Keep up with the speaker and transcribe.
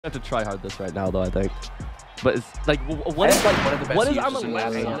have to try hard this right now, though, I think. But it's like, what is like one of the best what is users in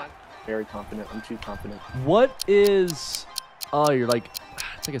last? I'm very confident. I'm too confident. What is? Oh, you're like,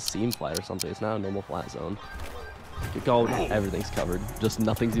 it's like a seam flat or something. It's not a normal flat zone. You go, everything's covered. Just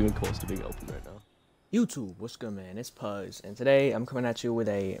nothing's even close to being open right now. YouTube, what's good, man? It's Puzz, and today I'm coming at you with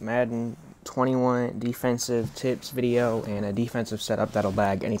a Madden 21 defensive tips video and a defensive setup that'll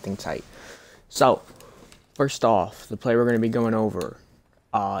bag anything tight. So, first off, the play we're going to be going over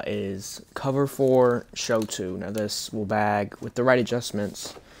is cover 4, show 2. Now this will bag, with the right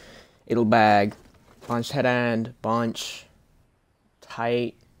adjustments, it'll bag bunch head end, bunch,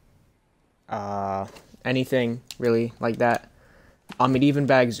 tight, anything really like that.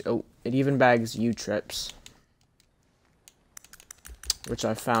 It even bags U-trips, which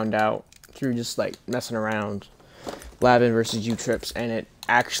I found out through just like messing around, Lavin versus U-trips, and it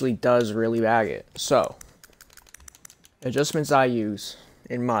actually does really bag it. So, adjustments I use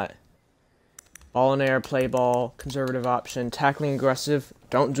in MUT: ball in air, play ball, conservative option, tackling aggressive.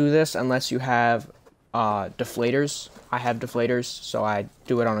 Don't do this unless you have deflators. I have deflators, so I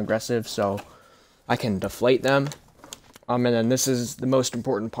do it on aggressive, so I can deflate them. And then this is the most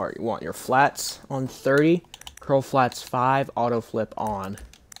important part. You want your flats on 30, curl flats 5, auto flip on.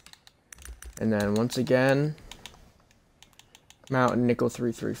 And then once again, come out and nickel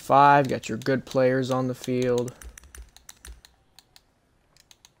 3-3-5. Got your good players on the field.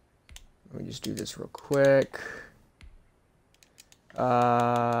 Let me just do this real quick.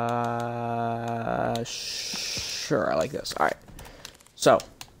 Sure, I like this. All right. So,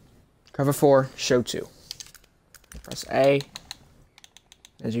 cover 4, show 2. Press A.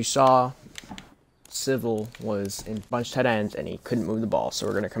 As you saw, Civil was in bunched head end and he couldn't move the ball. So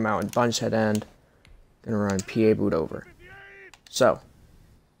we're going to come out in bunched head end. Going to run PA boot over. So,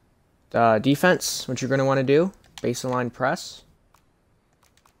 the defense, what you're going to want to do, baseline press.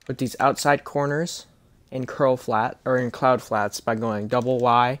 Put these outside corners in curl flat, or in cloud flats, by going double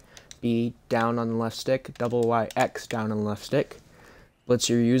Y, B down on the left stick, double Y, X down on the left stick. Blitz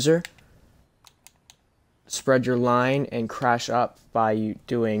your user. Spread your line and crash up by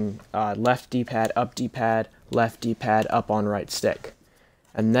doing left D-pad, up D-pad, left D-pad, up on right stick.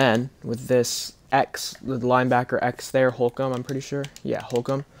 And then, with this X, the linebacker X there, Holcomb, I'm pretty sure. Yeah,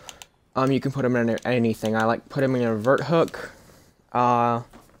 Holcomb. You can put him in anything. I like put him in a vert hook. A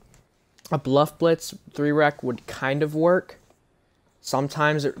bluff blitz 3-rec would kind of work.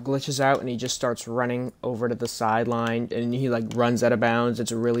 Sometimes it glitches out and he just starts running over to the sideline and he like runs out of bounds.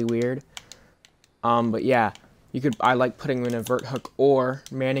 It's really weird. But yeah, I like putting him in a vert hook or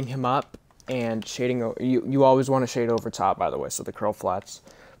manning him up and shading. You always want to shade over top, by the way, so the curl flats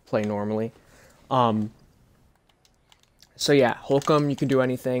play normally. So yeah, Holcomb, you can do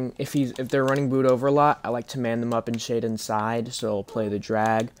anything. If they're running boot over a lot, I like to man them up and shade inside, so I'll play the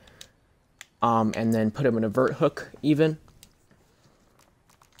drag. And then put him in a vert hook even.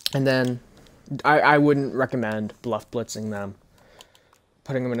 And then I wouldn't recommend bluff blitzing them,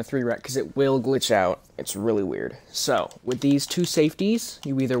 putting them in a 3-rec, because it will glitch out. It's really weird. So, with these two safeties,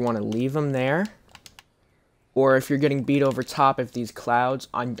 you either want to leave them there, or if you're getting beat over top, if these clouds,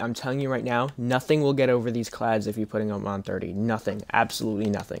 I'm telling you right now, nothing will get over these clouds if you're putting them on 30. Nothing. Absolutely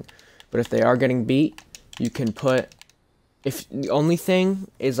nothing. But if they are getting beat, you can put, if the only thing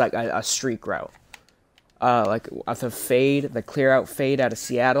is like a streak route. Like the fade, the clear out fade out of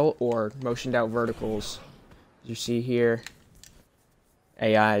Seattle, or motioned out verticals. As you see here,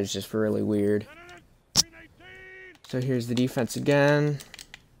 AI is just really weird. So here's the defense again.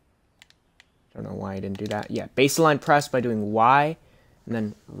 Don't know why I didn't do that. Yeah, baseline press by doing Y, and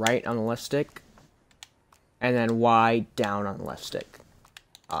then right on the left stick, and then Y down on the left stick.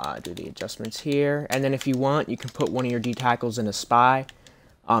 Do the adjustments here, and then if you want, you can put one of your D tackles in a spy.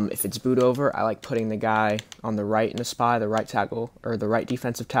 If it's boot over, I like putting the guy on the right in a spy, the right tackle, or the right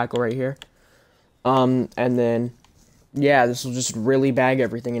defensive tackle right here. And then, yeah, this will just really bag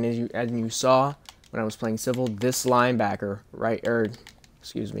everything. And as you saw when I was playing Civil, this linebacker, this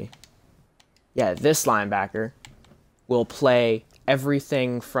linebacker will play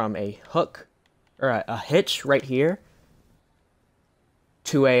everything from a hook, or a hitch right here,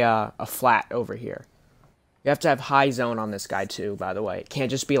 to a flat over here. You have to have high zone on this guy too, by the way. It can't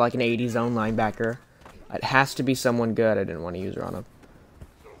just be like an 80 zone linebacker. It has to be someone good. I didn't want to use her on him.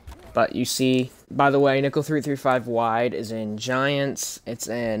 But you see, by the way, nickel 3-3-5 wide is in Giants. It's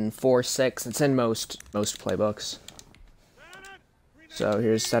in 4-6. It's in most playbooks. So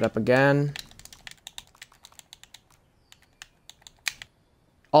here's setup again.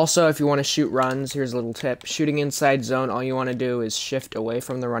 Also, if you want to shoot runs, here's a little tip. Shooting inside zone, all you want to do is shift away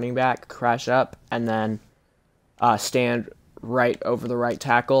from the running back, crash up, and then stand right over the right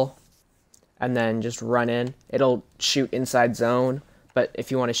tackle, and then just run in. It'll shoot inside zone, but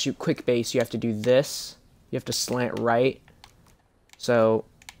if you want to shoot quick base, you have to do this. You have to slant right. So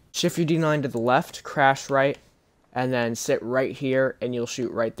shift your D9 to the left, crash right, and then sit right here, and you'll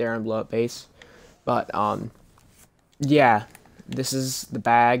shoot right there and blow up base. But, yeah, this is the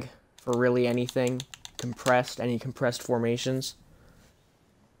bag for really anything compressed, any compressed formations.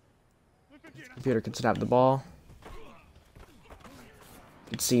 Computer can snap the ball. You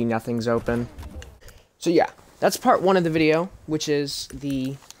can see nothing's open. So yeah, that's part 1 of the video, which is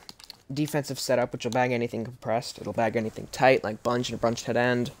the defensive setup, which will bag anything compressed. It'll bag anything tight, like bunch and bunched head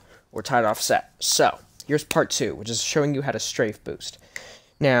end, or tight offset. So, here's part 2, which is showing you how to strafe boost.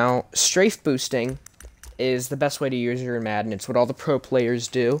 Now, strafe boosting is the best way to use it in Madden. It's what all the pro players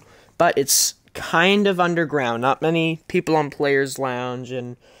do, but it's kind of underground. Not many people on Players Lounge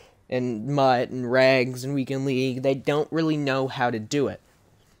and Mutt and Regs and Weekend League, they don't really know how to do it.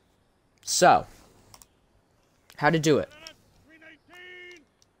 So, how to do it.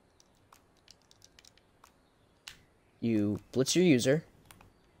 You blitz your user.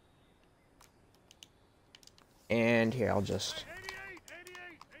 And here, I'll just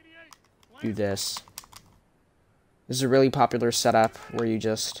do this. This is a really popular setup where you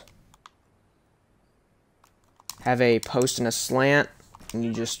just have a post and a slant, and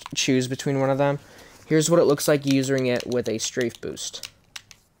you just choose between one of them. Here's what it looks like using it with a strafe boost.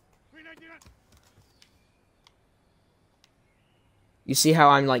 You see how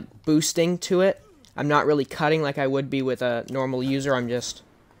I'm like boosting to it? I'm not really cutting like I would be with a normal user, I'm just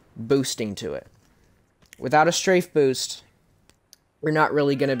boosting to it. Without a strafe boost, you're not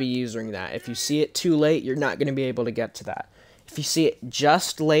really going to be using that. If you see it too late, you're not going to be able to get to that. If you see it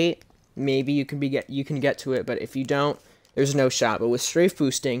just late, maybe you can get to it, but if you don't, there's no shot. But with strafe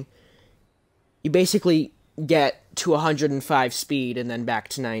boosting, you basically get to 105 speed and then back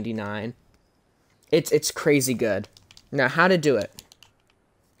to 99. It's crazy good. Now, how to do it?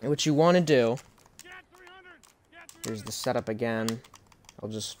 What you want to do, here's the setup again. I'll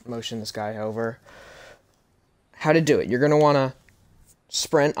just motion this guy over. How to do it? You're going to want to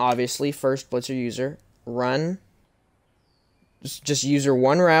sprint, obviously, first blitz your user, run, just user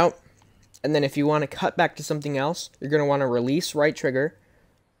one route, and then if you want to cut back to something else, you're going to want to release right trigger,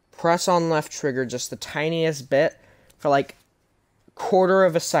 press on left trigger just the tiniest bit for like quarter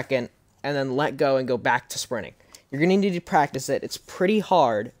of a second, and then let go and go back to sprinting. You're going to need to practice it. It's pretty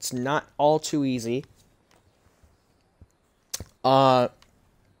hard. It's not all too easy.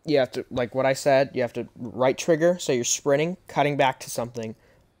 You have to, like what I said, you have to right trigger, so you're sprinting, cutting back to something,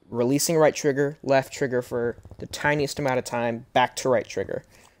 releasing right trigger, left trigger for the tiniest amount of time, back to right trigger.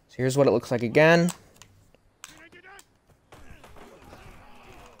 So here's what it looks like again.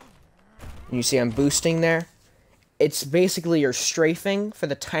 And you see I'm boosting there. It's basically you're strafing for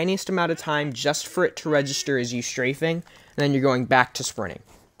the tiniest amount of time just for it to register as you strafing, and then you're going back to sprinting.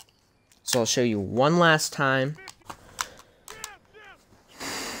 So I'll show you one last time.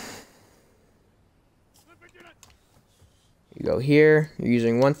 You go here, you're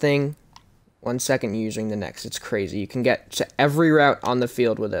using one thing, 1 second you're using the next. It's crazy. You can get to every route on the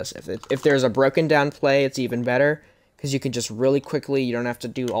field with this. If there's a broken down play, it's even better, because you can just really quickly, you don't have to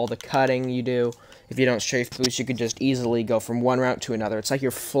do all the cutting you do. If you don't strafe boost, you can just easily go from one route to another. It's like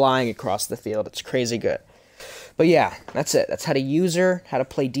you're flying across the field. It's crazy good. But yeah, that's it. That's how to use her, how to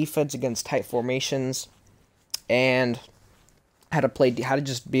play defense against tight formations, and how to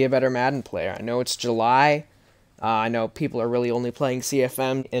just be a better Madden player. I know it's July. I know people are really only playing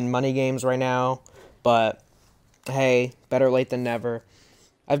CFM in money games right now, but hey, better late than never.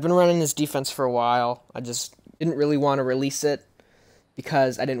 I've been running this defense for a while. I just didn't really want to release it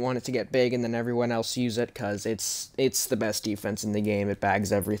because I didn't want it to get big and then everyone else use it, because it's the best defense in the game. It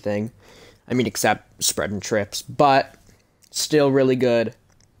bags everything. I mean, except spread and trips, but still really good.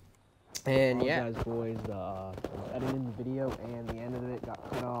 And yeah. Guys, boys, I was editing the video and the end of it got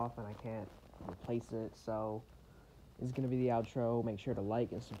cut off and I can't replace it, so this is going to be the outro. Make sure to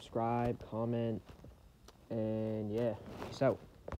like and subscribe, comment, and yeah, peace out.